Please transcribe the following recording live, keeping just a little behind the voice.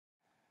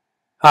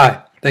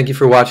Hi, thank you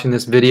for watching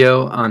this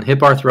video on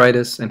hip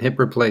arthritis and hip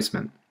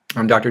replacement.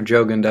 I'm Dr.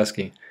 Joe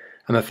Gundusky.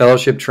 I'm a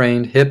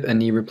fellowship-trained hip and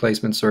knee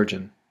replacement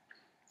surgeon.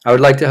 I would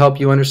like to help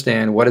you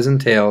understand what is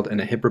entailed in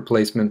a hip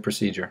replacement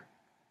procedure.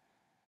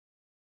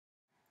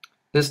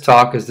 This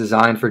talk is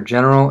designed for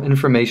general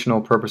informational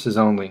purposes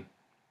only.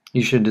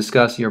 You should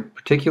discuss your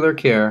particular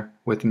care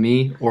with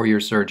me or your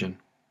surgeon.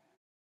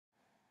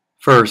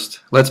 First,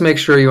 let's make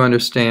sure you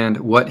understand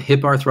what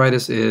hip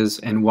arthritis is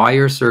and why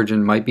your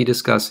surgeon might be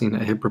discussing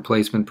a hip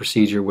replacement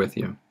procedure with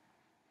you.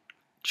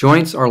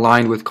 Joints are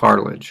lined with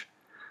cartilage.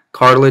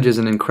 Cartilage is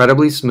an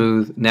incredibly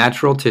smooth,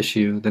 natural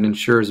tissue that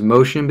ensures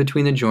motion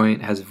between the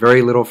joint has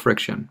very little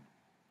friction.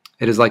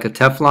 It is like a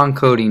Teflon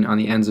coating on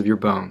the ends of your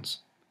bones.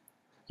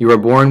 You are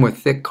born with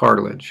thick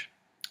cartilage.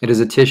 It is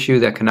a tissue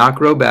that cannot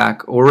grow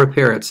back or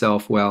repair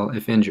itself well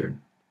if injured.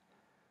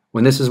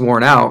 When this is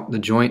worn out, the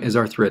joint is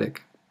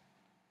arthritic.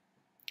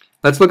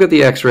 Let's look at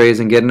the x-rays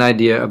and get an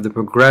idea of the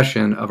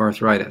progression of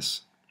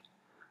arthritis.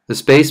 The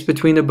space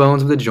between the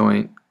bones of the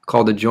joint,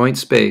 called the joint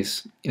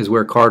space, is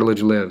where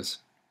cartilage lives.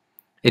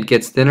 It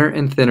gets thinner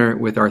and thinner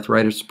with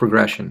arthritis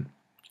progression,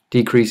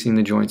 decreasing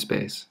the joint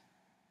space.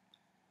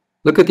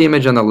 Look at the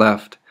image on the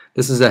left.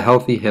 This is a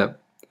healthy hip.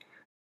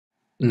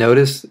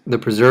 Notice the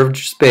preserved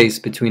space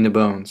between the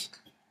bones.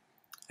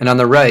 And on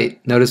the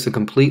right, notice the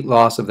complete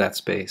loss of that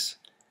space.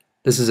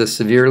 This is a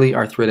severely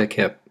arthritic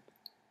hip.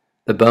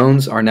 The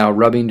bones are now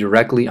rubbing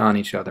directly on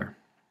each other.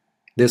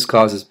 This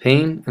causes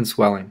pain and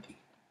swelling.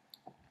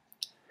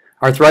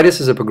 Arthritis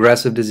is a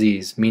progressive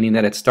disease, meaning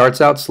that it starts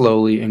out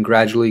slowly and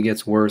gradually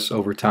gets worse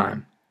over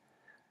time.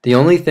 The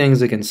only things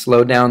that can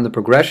slow down the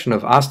progression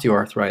of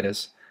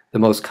osteoarthritis, the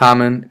most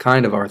common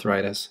kind of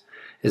arthritis,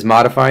 is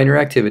modifying your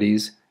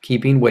activities,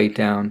 keeping weight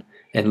down,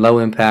 and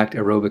low-impact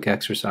aerobic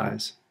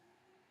exercise.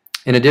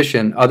 In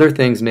addition, other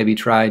things may be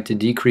tried to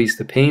decrease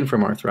the pain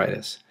from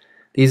arthritis.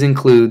 These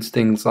include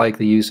things like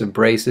the use of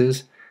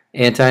braces,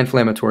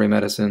 anti-inflammatory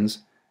medicines,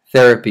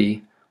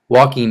 therapy,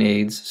 walking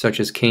aids such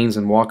as canes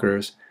and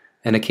walkers,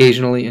 and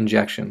occasionally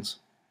injections.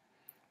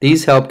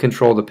 These help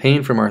control the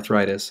pain from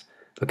arthritis,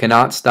 but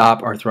cannot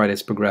stop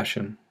arthritis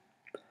progression.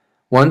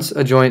 Once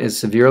a joint is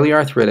severely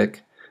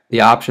arthritic,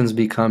 the options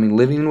become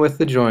living with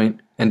the joint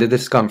and the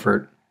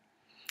discomfort,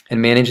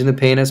 and managing the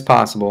pain as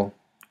possible,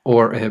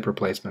 or a hip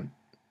replacement.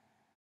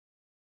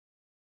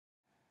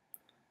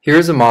 Here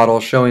is a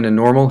model showing a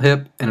normal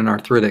hip and an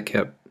arthritic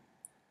hip.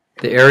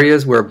 The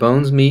areas where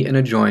bones meet in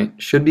a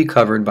joint should be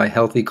covered by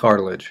healthy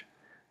cartilage.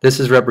 This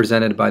is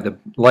represented by the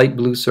light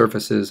blue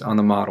surfaces on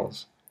the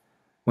models.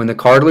 When the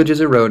cartilage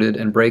is eroded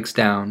and breaks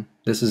down,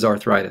 this is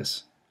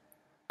arthritis.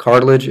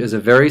 Cartilage is a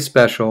very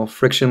special,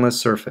 frictionless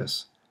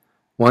surface.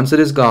 Once it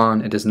is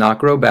gone, it does not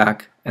grow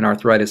back and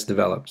arthritis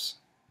develops.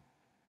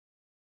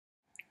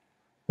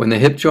 When the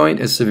hip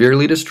joint is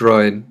severely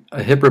destroyed,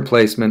 a hip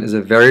replacement is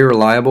a very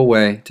reliable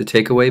way to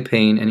take away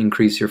pain and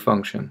increase your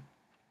function.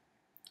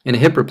 In a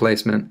hip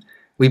replacement,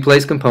 we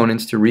place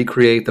components to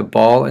recreate the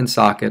ball and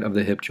socket of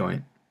the hip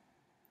joint.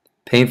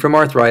 Pain from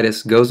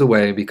arthritis goes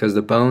away because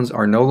the bones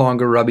are no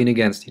longer rubbing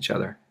against each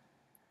other.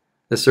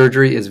 The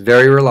surgery is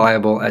very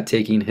reliable at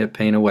taking hip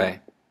pain away.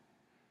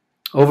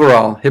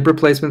 Overall, hip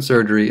replacement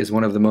surgery is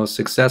one of the most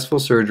successful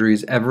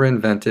surgeries ever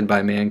invented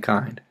by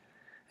mankind,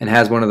 and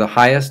has one of the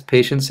highest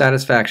patient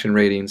satisfaction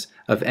ratings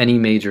of any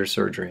major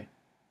surgery.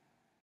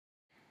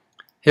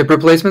 Hip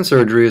replacement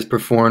surgery is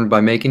performed by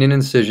making an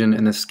incision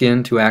in the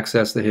skin to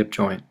access the hip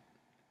joint.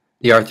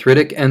 The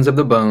arthritic ends of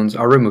the bones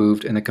are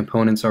removed and the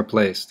components are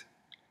placed.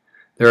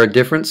 There are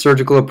different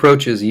surgical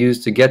approaches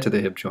used to get to the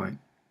hip joint.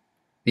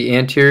 The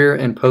anterior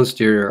and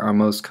posterior are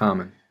most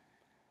common.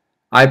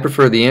 I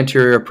prefer the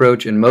anterior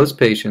approach in most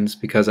patients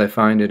because I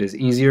find it is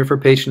easier for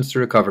patients to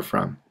recover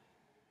from.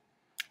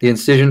 The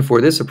incision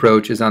for this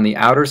approach is on the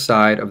outer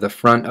side of the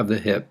front of the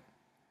hip.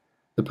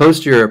 The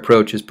posterior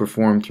approach is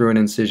performed through an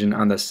incision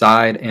on the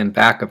side and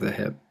back of the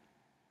hip.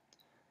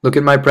 Look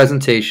at my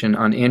presentation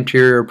on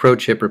anterior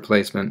approach hip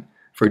replacement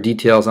for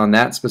details on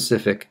that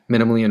specific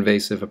minimally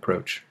invasive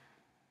approach.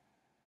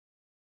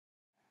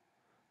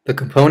 The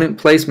component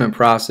placement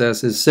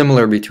process is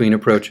similar between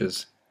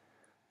approaches.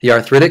 The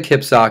arthritic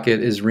hip socket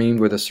is reamed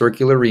with a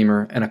circular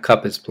reamer and a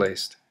cup is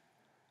placed.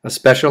 A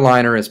special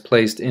liner is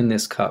placed in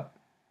this cup.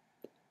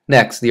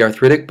 Next, the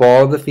arthritic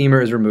ball of the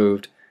femur is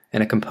removed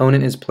and a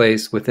component is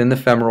placed within the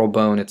femoral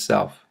bone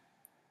itself.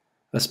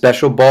 A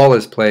special ball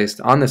is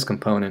placed on this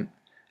component,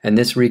 and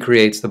this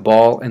recreates the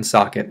ball and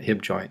socket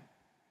hip joint.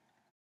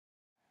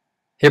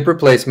 Hip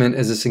replacement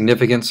is a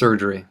significant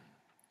surgery.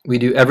 We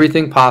do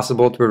everything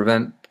possible to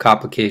prevent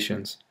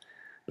complications,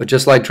 but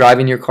just like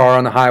driving your car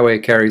on the highway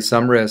carries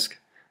some risk,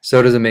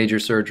 so does a major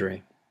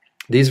surgery.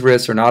 These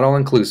risks are not all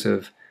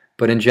inclusive,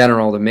 but in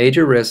general, the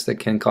major risks that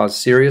can cause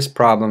serious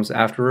problems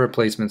after a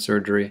replacement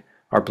surgery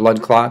are blood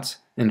clots,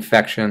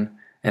 infection,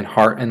 and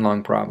heart and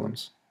lung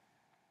problems.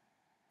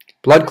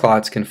 Blood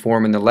clots can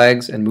form in the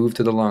legs and move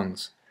to the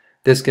lungs.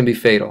 This can be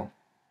fatal.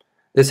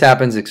 This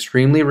happens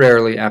extremely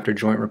rarely after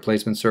joint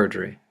replacement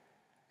surgery,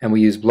 and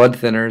we use blood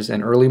thinners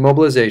and early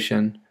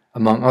mobilization,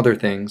 among other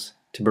things,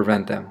 to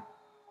prevent them.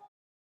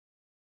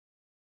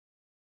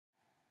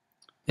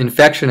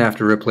 Infection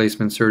after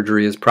replacement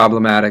surgery is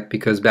problematic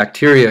because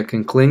bacteria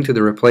can cling to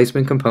the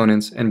replacement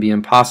components and be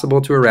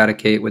impossible to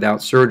eradicate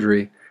without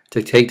surgery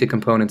to take the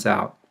components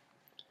out.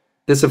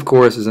 This, of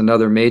course, is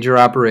another major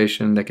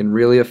operation that can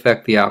really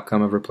affect the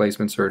outcome of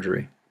replacement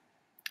surgery.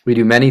 We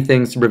do many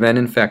things to prevent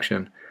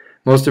infection.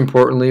 Most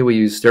importantly, we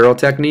use sterile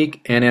technique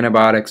and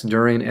antibiotics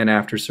during and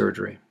after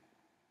surgery.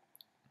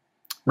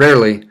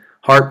 Rarely,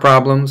 heart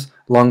problems,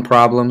 lung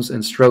problems,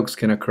 and strokes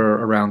can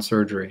occur around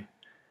surgery.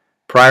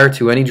 Prior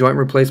to any joint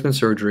replacement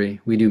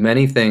surgery, we do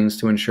many things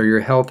to ensure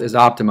your health is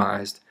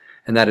optimized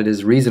and that it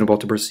is reasonable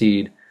to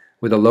proceed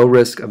with a low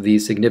risk of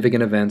these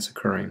significant events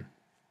occurring.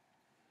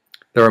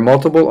 There are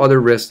multiple other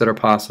risks that are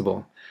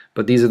possible,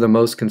 but these are the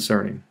most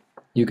concerning.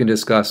 You can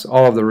discuss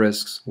all of the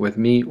risks with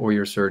me or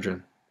your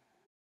surgeon.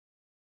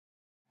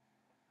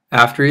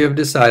 After you have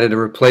decided a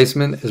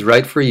replacement is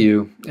right for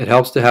you, it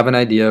helps to have an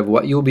idea of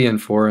what you'll be in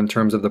for in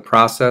terms of the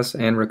process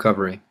and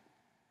recovery.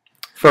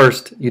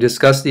 First, you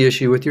discuss the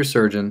issue with your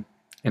surgeon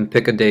and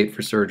pick a date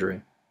for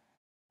surgery.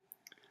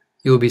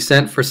 You will be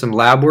sent for some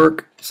lab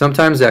work,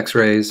 sometimes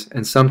x-rays,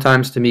 and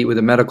sometimes to meet with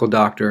a medical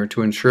doctor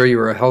to ensure you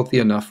are healthy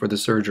enough for the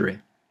surgery.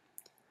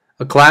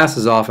 A class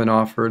is often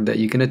offered that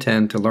you can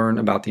attend to learn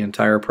about the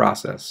entire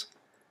process.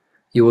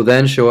 You will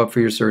then show up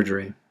for your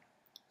surgery.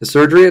 The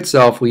surgery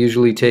itself will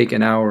usually take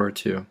an hour or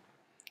two,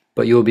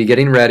 but you will be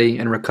getting ready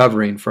and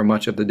recovering for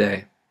much of the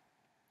day.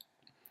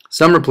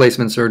 Some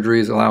replacement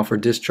surgeries allow for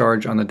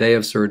discharge on the day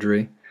of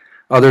surgery.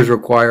 Others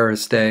require a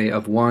stay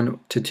of 1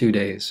 to 2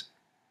 days.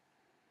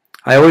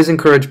 I always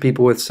encourage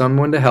people with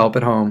someone to help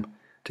at home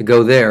to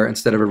go there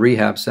instead of a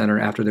rehab center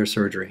after their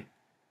surgery.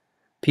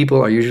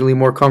 People are usually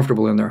more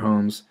comfortable in their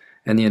homes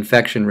and the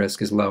infection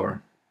risk is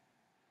lower.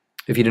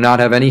 If you do not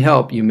have any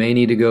help, you may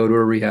need to go to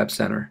a rehab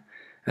center,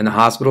 and the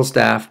hospital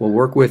staff will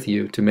work with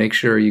you to make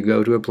sure you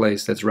go to a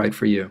place that's right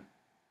for you.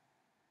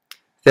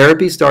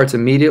 Therapy starts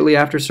immediately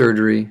after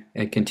surgery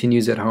and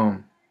continues at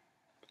home.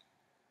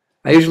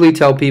 I usually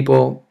tell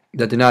people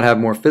that do not have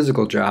more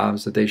physical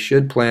jobs that they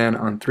should plan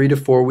on 3 to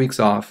 4 weeks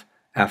off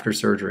after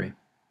surgery.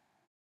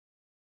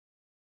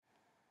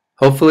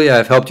 Hopefully I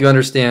have helped you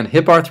understand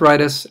hip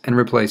arthritis and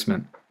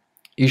replacement.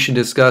 You should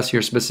discuss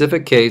your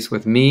specific case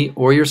with me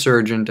or your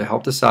surgeon to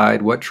help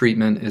decide what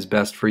treatment is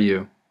best for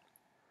you.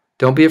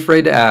 Don't be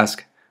afraid to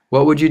ask,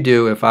 what would you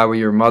do if I were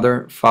your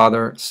mother,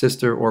 father,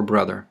 sister, or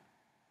brother?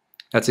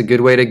 That's a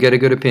good way to get a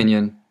good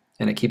opinion,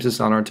 and it keeps us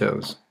on our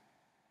toes.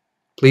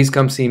 Please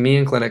come see me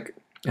in clinic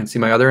and see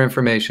my other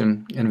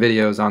information and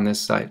videos on this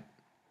site.